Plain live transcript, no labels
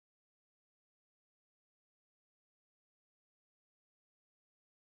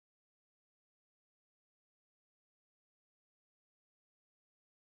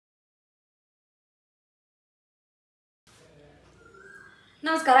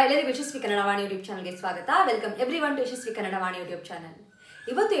ನಮಸ್ಕಾರ ಎಲ್ಲರಿಗೂ ಯಶಸ್ವಿ ಕನ್ನಡ ವಾಣಿ ಯೂಟ್ಯೂಬ್ ಚಾನಲ್ಗೆ ಸ್ವಾಗತ. Welcome everyone to Yashasvi Kannada Vani YouTube channel.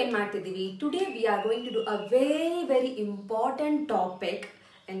 ಇವತ್ತು ಏನು ಮಾಡ್ತಿದ್ದೀವಿ? Today we are going to do a very important topic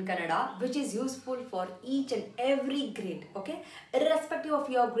in Kannada which is useful for each and every grade. Okay, irrespective of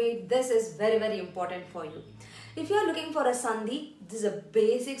your grade, this is very important for you. If you are looking for a sandhi, this is the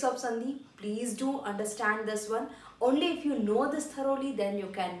basics of sandhi. Please do understand this one. Only if you know this thoroughly, then you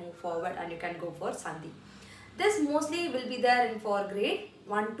can move forward and you can go for sandhi. This mostly will be there in for grade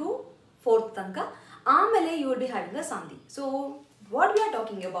 1 to 4th tanka. Amele you will be having a sandhi. So what we are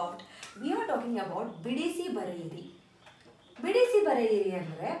talking about? We are talking about Bidisi Bareyiri. Bidisi Bareyiri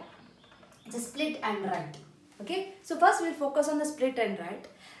andre it's a split and write. Okay, so first we'll focus on the split and write,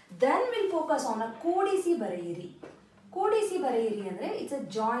 then we'll focus on a Kodisi Bareyiri. Kodisi Bareyiri andre it's a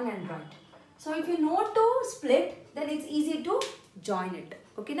join and write. So if you know to split, then it's easy to join it.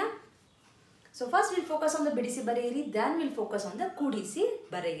 Okay na? So first we'll focus on the Bidisi Bareyiri, then we'll focus on the Kodisi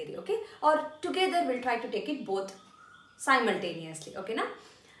Bareyiri. Okay, or together we'll try to take it both simultaneously. Okay na?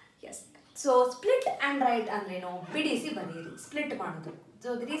 Yes. So split and write andre no Bidisi Bareyiri split madudu. So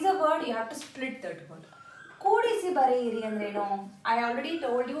there is a word, you have to split that word. Kodisi Bareyiri andre no I already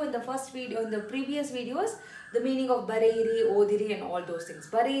told you in the first video, in the previous videos, the meaning of Bareyiri, Odiri and all those things.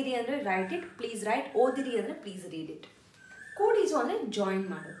 Bareyiri andre write it, please write. Odiri andre please read it. Kodisu andre join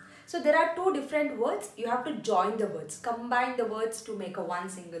madu. So there are two different words, you have to join the words, combine the words to make a one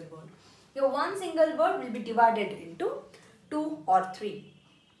single word. Your one single word will be divided into 2 or 3.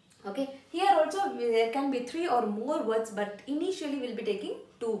 Okay, here also there can be 3 or more words, but initially we'll be taking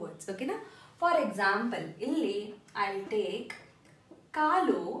 2 words. Okay na? For example, illi I'll take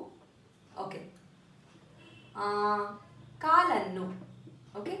kalu. Okay, kalannu.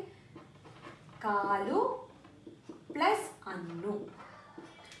 Okay, kalu plus annu.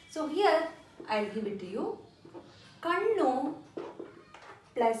 So here I'll give it to you, kannu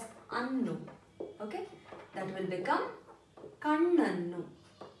plus annu. Okay, that will become kannannu.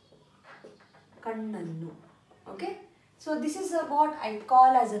 Kannannu. Okay, so this is what I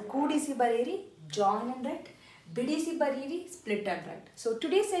call as a Kodisi Bareyiri, join and write, Bidisi Bareyiri, split and write. So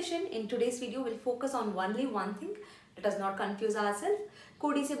today's session, in today's video, will focus on only one thing. Let us not confuse ourselves.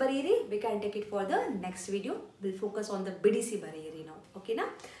 Kodisi Bareyiri, we can take it for the next video. We'll focus on the Bidisi Bareyiri now. Okay na?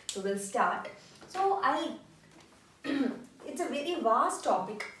 So we'll start. So it's a very vast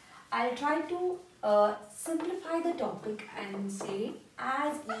topic. I'll try to simplify the topic and say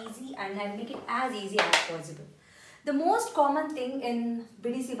as easy, and I'll make it as easy as possible. The most common thing in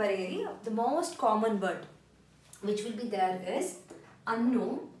Bidisi Bareyiri, the most common word which will be there is annu,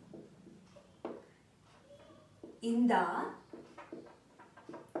 inda,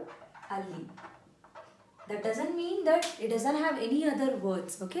 alli. That doesn't mean that it doesn't have any other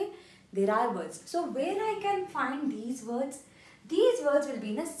words. Okay, there are words. So where I can find these words will be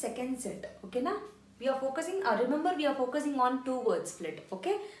in a second set. Okay na? We are focusing, remember we are focusing on 2 words split.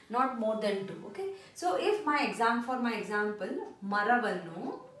 Okay, not more than 2. Okay, so if for my example,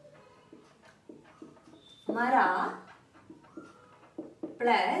 maravannu, mara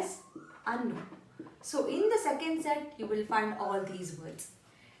plus annu. So in the second set you will find all these words.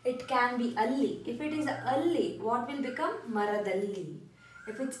 It can be alli. If it is alli, what will become? Maradalli.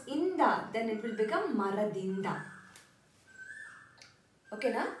 If it's inda, then it will become maradinda.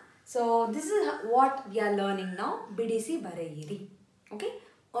 Okay na? So this is what we are learning now, Bidisi Bareyiri. Okay,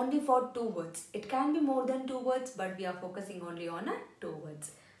 only for 2 words. It can be more than 2 words, but we are focusing only on 2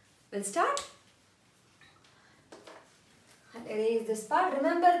 words. We'll start. I'll erase this part.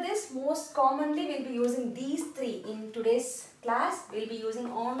 Remember this, most commonly we'll be using these 3 in today's class. We'll be using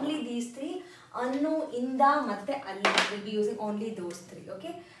only these 3. Annu, inda, matte alli. We'll be using only those 3.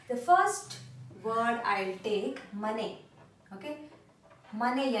 Okay. The first word I'll take mane. Okay.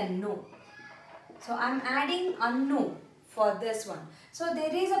 Maneyannu. So I'm adding annu for this one. So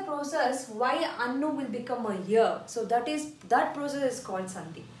there is a process why annu will become a year. So that process is called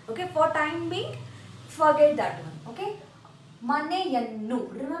sandhi. Okay, for time being, forget that one. Okay, maneyannu.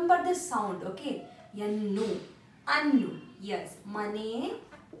 Remember this sound. Okay, yannu, annu. Yes, mane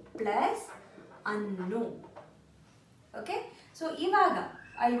plus annu. Okay, so ivaga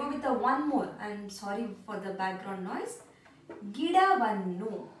I'll go with the one more. I'm sorry for the background noise. Gidavannu.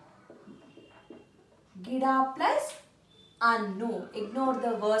 Gida plus annu. Ignore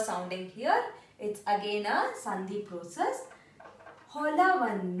the ver sounding here. It's again a sandhi process.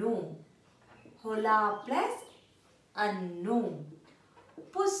 Holavannu. Hola plus annu.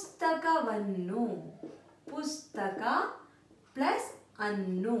 Pustakavannu. Pustaka plus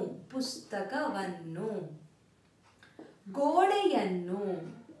annu. Pustakavannu. Godeyannu.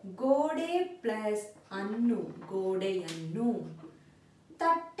 Gode plus annu. Godeyannu.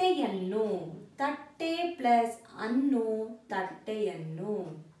 ತಟ್ಟೆಯನ್ನು, ತಟ್ಟೆ plus ಅನ್ನು, ತಟ್ಟೆಯನ್ನು.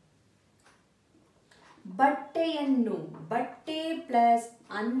 ಬಟ್ಟೆಯನ್ನು, ಬಟ್ಟೆ plus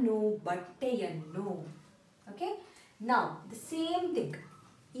ಅನ್ನು, ಬಟ್ಟೆಯನ್ನು. Okay, now the same thing.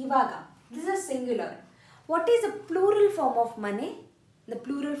 Ivaga, this is singular. What is the plural form of money? The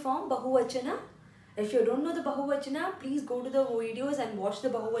plural form, bahuvachana. If you don't know the bahuvachana, please go to the videos and watch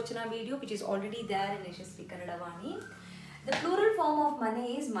the bahuvachana video, which is already there in Yashaswi Kannada Vaani. The plural form of money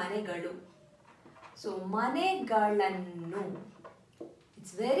is manegalu. So manegalannu.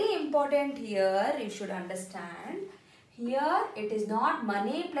 It's very important here, you should understand. Here it is not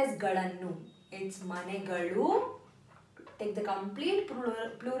mane plus galannu. It's manegalu. Take the complete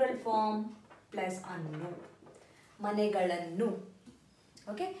plural form plus annu. Manegalannu.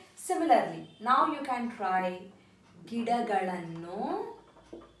 Okay. Similarly, now you can try gidagalannu.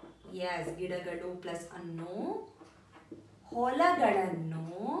 Yes, gidagalu plus annu. Holagalannu.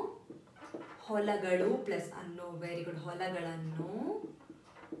 Holagalu plus annu. Very good. Holagalannu.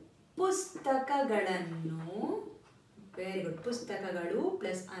 Pustakagalannu. Very good. Pustakagalu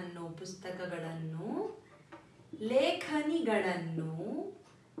plus annu. Pustakagalannu. Lekhanigalannu.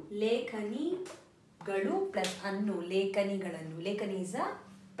 Lekhanigalu plus annu. Lekhanigalannu. Lekhani is a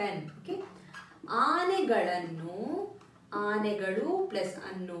pen. Okay. Aanegalannu. Aanegalu plus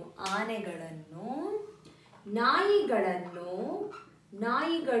annu. Aanegalannu. Naigalannu.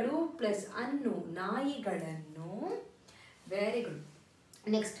 Naigalu plus annu. Naigalannu. Very good.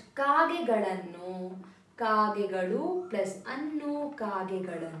 Next, ಕಾಗೆಗಳನ್ನು, ಕಾಗೆಗಳು plus ಅನ್ನು,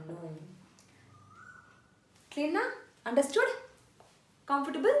 ಕಾಗೆಗಳನ್ನು. Clear na? Understood?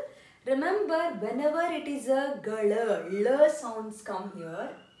 Comfortable? Remember, whenever it is a gala, la sounds come here,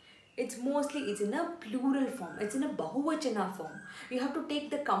 it's in a plural form. It's in a bahuvachana form. You have to take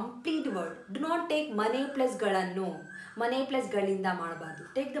the complete word. Do not take mane plus galannu. Mane plus galinda ಮಾಡಬಾರದು.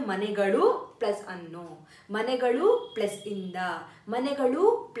 Take the manegalu plus annu. Manegalu plus inda. Manegalu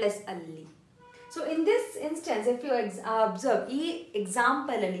plus alli. So in this instance, if you observe, ಈ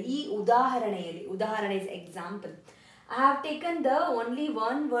example ಅಲ್ಲಿ, ಈ ಉದಾಹರಣೆಯಲ್ಲಿ, ಉದಾಹರಣೆ is example. I have taken the only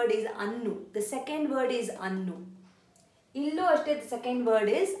one word is annu. The second word is annu. ಇಲ್ಲೂ ಅಷ್ಟೇ, the second word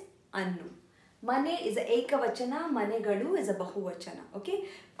is annu. ಮನೆ is a ಏಕವಚನ, ಮನೆಗಳು is a ಬಹುವಚನ. Okay,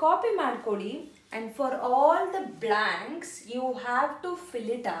 copy ಮಾಡ್ಕೊಳ್ಳಿ, and for all the blanks you have to fill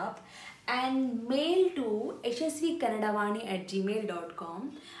it up and mail to yashasvikannadavani@gmail.com.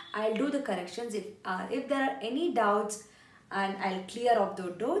 I'll do the corrections. If there are any doubts, and I'll clear off the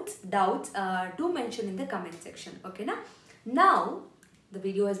doubts, do mention in the comment section. Okay na? Now the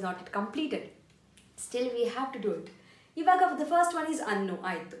video is not yet completed, still we have to do it. Ivaga the first one is annu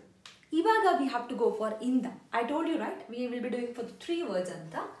aitu. Ivaga we have to go for inda. I told you, right, we will be doing for the 3 words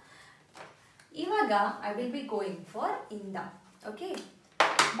anta. Ivaga I will be going for inda. Okay,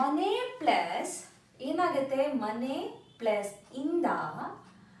 mane plus ಏನಾಗುತ್ತೆ, ಮನೆ plus inda,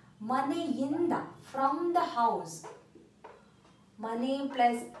 ಮನೆಯಿಂದ, from the house. ಮನೆ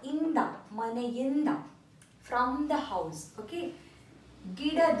plus inda, ಮನೆಯಿಂದ, from the house. Okay,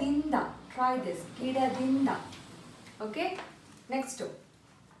 ಗಿಡದಿಂದ, try this, ಗಿಡದಿಂದ. Okay, next,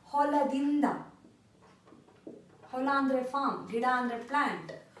 ಹೊಲದಿಂದ, ಹೊಲ ಅಂದ್ರೆ farm, ಗಿಡ ಅಂದ್ರೆ plant.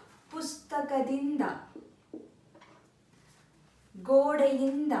 ಪುಸ್ತಕದಿಂದ,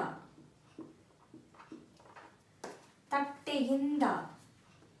 ಗೋಡೆಯಿಂದ, ತಟ್ಟೆಯಿಂದ,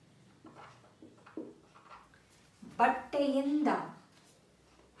 ಬಟ್ಟೆಯಿಂದ,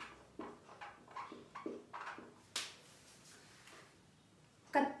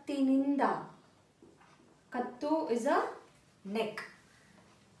 ಕತ್ತಿನಿಂದ, ಕತ್ತು is a neck.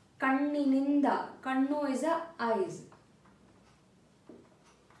 ಕಣ್ಣಿನಿಂದ, ಕಣ್ಣು is a eyes.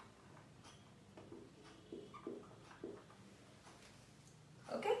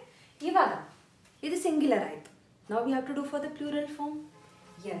 Okay, ಇವಾಗ ಇದು ಸಿಂಗ್ಯುಲರ್ ಆಯ್ತು. Now we have to do for the plural form.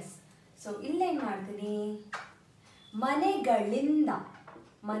 Yes, so ಇಲ್ಲಿ ಏನು ಮಾಡ್ತೀನಿ, ಮನೆಗಳಿಂದ,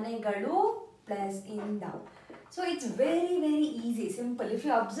 ಮನೆಗಳು plus ಇಂದ. So it's very easy, simple. If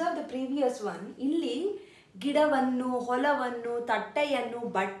you observe the previous one, ಇಲ್ಲಿ ಗಿಡವನ್ನು, ಹೊಲವನ್ನು, ತಟ್ಟೆಯನ್ನು,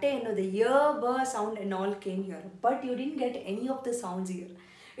 ಬಟ್ಟೆಯನ್ನು, the ear, sound and all came here, but you didn't get any of the sounds here.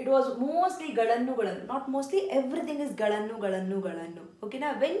 It was mostly galannu, not mostly, everything is galannu. Okay,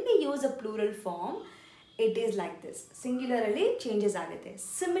 now when we use a plural form, it is like this. Singularly changes agate.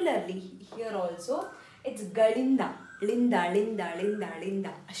 Similarly here also it's galinda, linda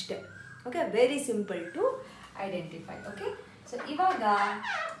ashte. Okay, very simple to identify. Okay, so ivaga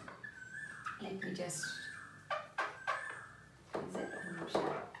let me just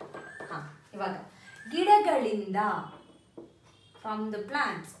ivaga ಗಿಡಗಳಿಂದ, from the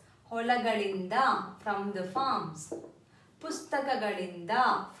plants. ಹೊಲಗಳಿಂದ, from the farms. Pustakagalinda,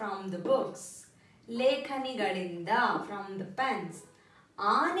 from the books. Lekhanigalinda, from the pens.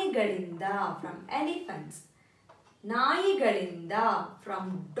 Aanegalinda, from elephants. Naigalinda, from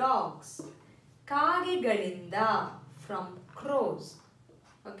dogs. Kagegalinda, from crows.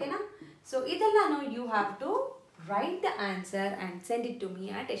 Okay na? So idella no, you have to write the answer and send it to me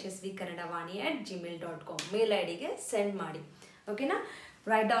at yashasvikannadavani@gmail.com. Mail ID ge send madi. Okay na?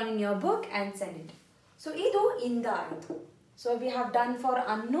 Write down in your book and send it. So idu inda aitu. So we have done for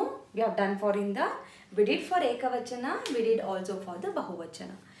annu, we have done for inda, we did for ekavachana, we did also for the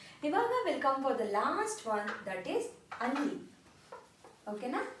bahuvachana. Ivaga will come for the last one, that is alli. Okay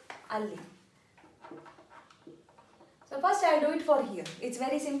na? Alli. So first I will do it for here. It's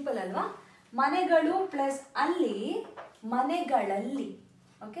very simple alva. Manegalu plus alli, manegalalli.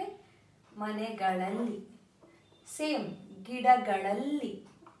 Okay? Manegalalli. Same. Gidagadalli,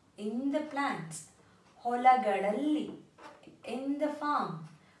 in the plants. Holagadalli, in the farm.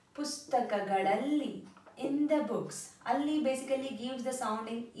 Pustakagadalli, in the books. Alli basically gives the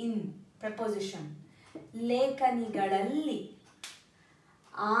sounding in preposition. Lekanigadalli,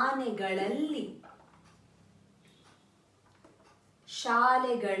 aanegalalli,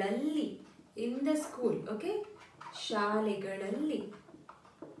 ಶಾಲೆಗಳಲ್ಲಿ, in the school. Okay? ಶಾಲೆಗಳಲ್ಲಿ.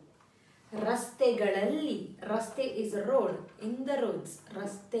 ರಸ್ತೆಗಳಲ್ಲಿ, ರಸ್ತೆ is road, in the roads.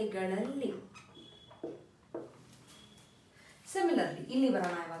 ರಸ್ತೆಗಳಲ್ಲಿ. Similarly, ಇಲ್ಲಿ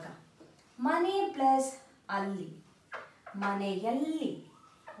ಬರೋಣ ಇವಾಗ. ಮನೆ plus ಅಲ್ಲಿ, ಮನೆಯಲ್ಲಿ.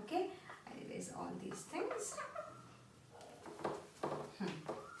 Okay? I erase all these things.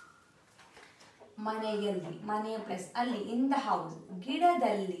 ಮನೆಯಲ್ಲಿ, ಮನೆ ಪ್ಲಸ್ ಅಲ್ಲಿ, in the house.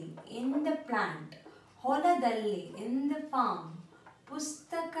 ಗಿಡದಲ್ಲಿ, in the plant. ಹೊಲದಲ್ಲಿ, in the farm.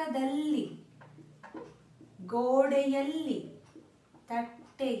 ಪುಸ್ತಕದಲ್ಲಿ, ಗೋಡೆಯಲ್ಲಿ,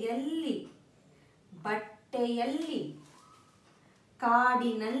 ತಟ್ಟೆಯಲ್ಲಿ, ಬಟ್ಟೆಯಲ್ಲಿ,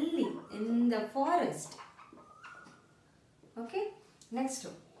 ಕಾಡಿನಲ್ಲಿ, in the forest. Okay? Next,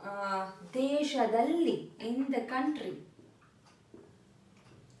 ದೇಶದಲ್ಲಿ, in the country.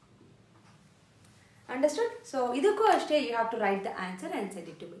 Understood? So, idukku ashte you have to write the answer and send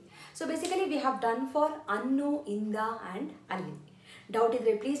it to me. So, basically we have done for annu, inda and alli. Doubt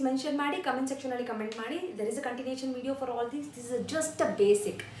idre please mention ಮಾಡಿ, comment section alli comment ಮಾಡಿ. There is a continuation video for all these. This is just a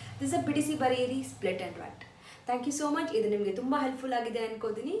basic. This is a Bidisi Bareyiri split and write. Thank you so much. ಇದು ನಿಮಗೆ ತುಂಬ helpful ಆಗಿದೆ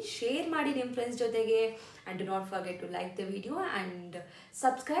ಅನ್ಕೋತೀನಿ. Share ಮಾಡಿ ನಿಮ್ಮ friends ಜೊತೆಗೆ, and do not forget to like the video and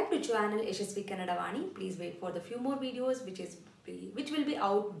subscribe to channel Yashaswi Kannada Vaani. Please wait for the few more videos which will be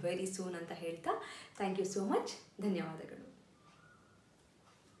out very soon ಅಂತ ಹೇಳ್ತಾ. Thank you so much. ಧನ್ಯವಾದಗಳು.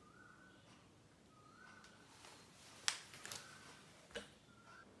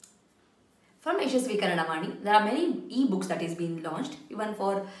 From Yashaswi Kannada Vaani, there are many e-books that is being launched, even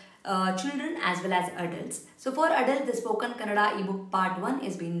for children as well as adults. So for adults, the Spoken Kannada ebook part 1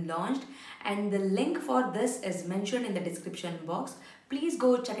 is being launched, and the link for this is mentioned in the description box. Please go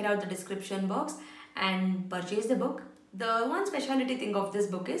check it out the description box and purchase the book. The one speciality thing of this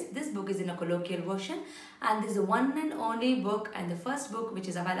book is in a colloquial version, and this is the one and only book and the first book which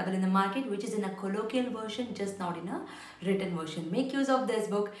is available in the market which is in a colloquial version, just not in a written version. Make use of this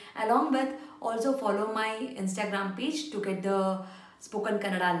book, along with also follow my Instagram page to get the Spoken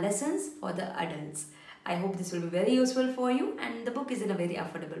Kannada lessons for the adults. I hope this will be very useful for you, and the book is in a very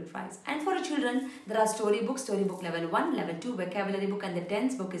affordable price. And for children, there are storybook level 1, level 2, vocabulary book, and the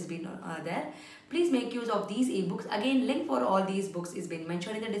 10th book is been there. Please make use of these ebooks. Again, link for all these books is been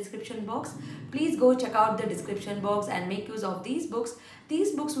mentioned in the description box. Please go check out the description box and make use of these books.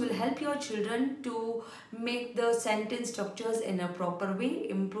 These books will help your children to make the sentence structures in a proper way,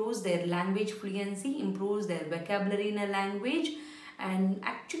 improves their language fluency, improves their vocabulary in a language, and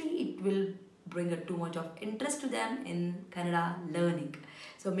actually it will bring too much of interest to them in Kannada learning.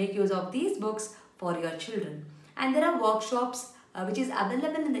 So make use of these books for your children. And there are workshops which is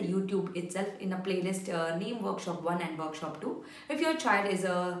available in the YouTube itself in a playlist named Workshop 1 and Workshop 2. If your child is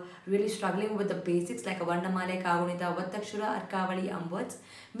really struggling with the basics like a Varnamale, Kagunita, Vattakshura, Arkavali, words,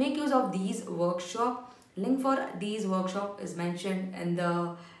 make use of these workshop. Link for these workshop is mentioned in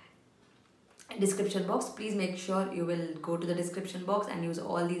the description box. Please make sure you will go to the description box and use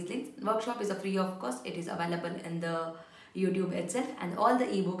all these links. Workshop is a free of cost. It is available in the YouTube itself, and all the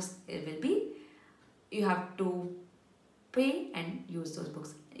ebooks it will be, you have to pay and use those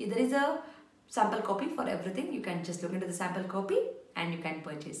books. There is a sample copy for everything. You can just look into the sample copy and you can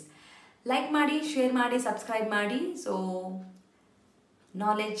purchase. Like madi, share madi, subscribe madi. So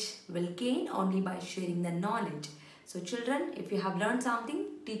knowledge will gain only by sharing the knowledge. So children, if you have learned something,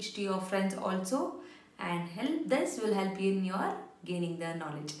 teach to your friends also, and this will help you in your gaining the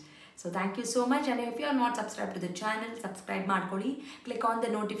knowledge. So thank you so much, and if you are not subscribed to the channel, subscribe ಮಾಡ್ಕೊಳ್ಳಿ. Click on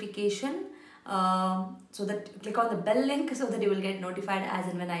the notification, so that click on the bell link so that you will get notified as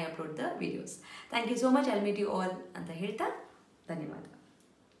and when I upload the videos. Thank you so much. I'll meet you all ಅಂತ ಹೇಳ್ತಾ ಧನ್ಯವಾದ.